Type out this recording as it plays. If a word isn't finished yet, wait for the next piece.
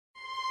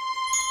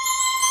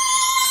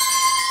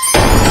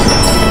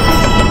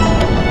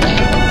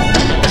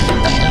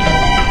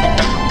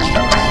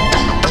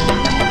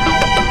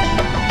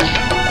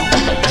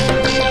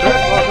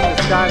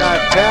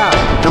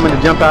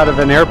to jump out of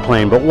an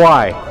airplane, but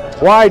why?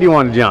 Why do you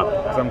want to jump?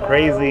 Because I'm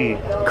crazy.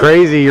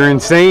 Crazy, you're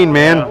insane,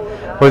 man.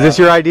 Yeah. Was this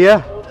your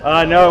idea?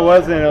 No, it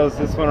wasn't. It was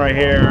this one right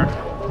here.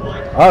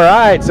 All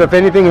right, so if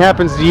anything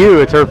happens to you,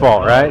 it's her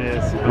fault, right? It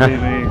is,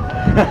 believe me.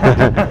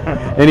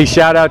 Any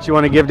shout outs you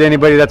want to give to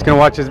anybody that's going to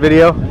watch this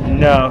video?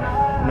 No,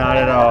 not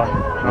at all.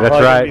 I'm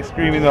That's right. Be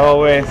screaming the whole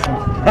way. So.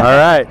 All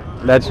right,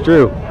 that's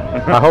true.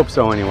 I hope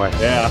so anyway.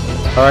 Yeah.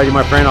 All righty,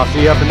 my friend, I'll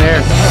see you up in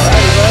there.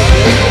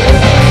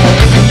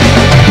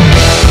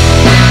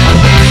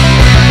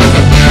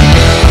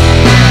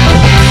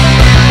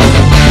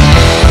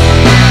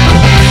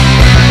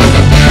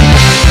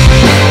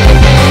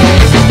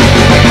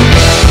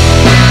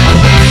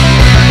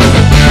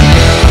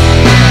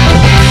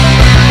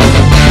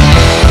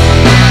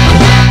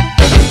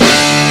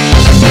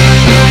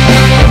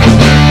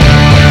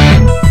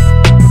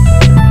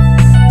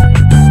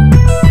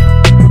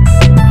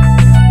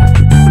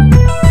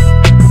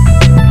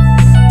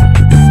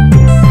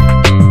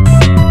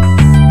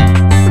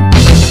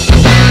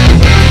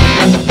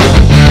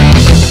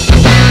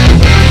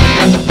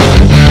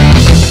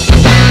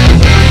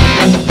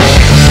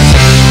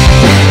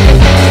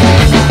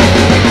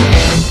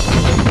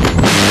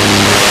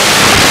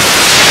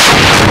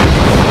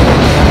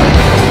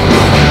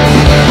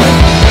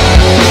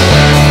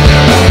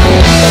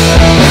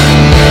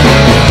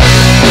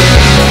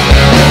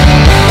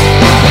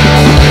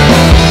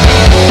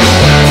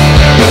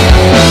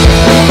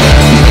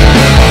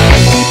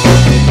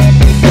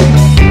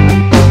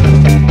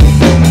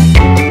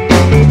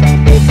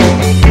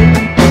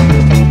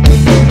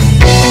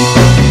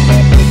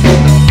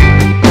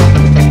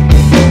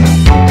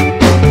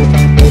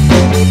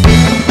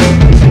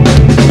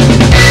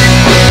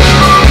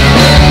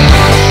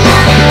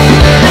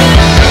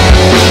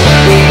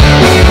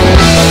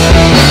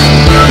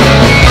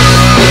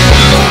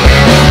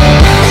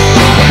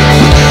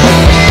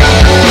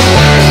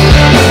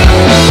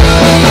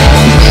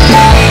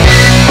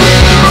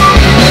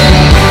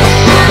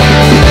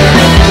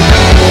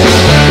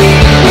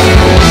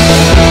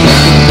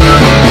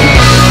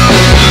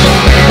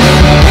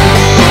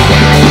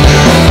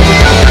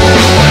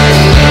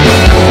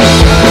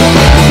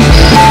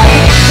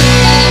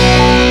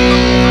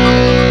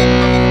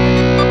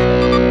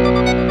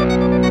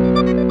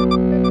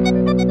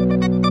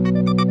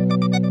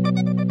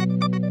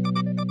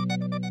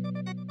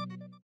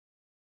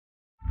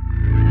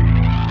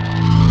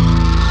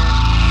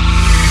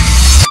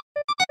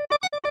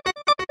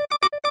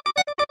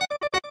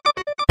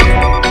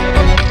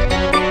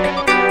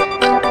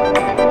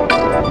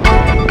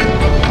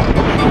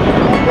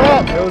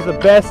 The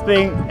best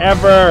thing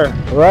ever.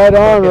 Right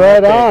on,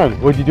 right on.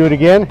 Would you do it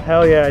again?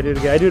 Hell yeah, I do it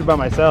again. I do it by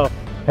myself.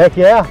 Heck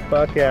yeah.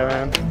 Fuck yeah,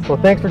 man.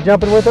 Well, thanks for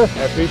jumping with us.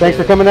 I appreciate Thanks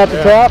for it. coming out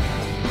to Taft.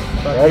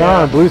 Fuck Right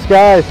yeah. on, blue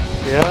skies.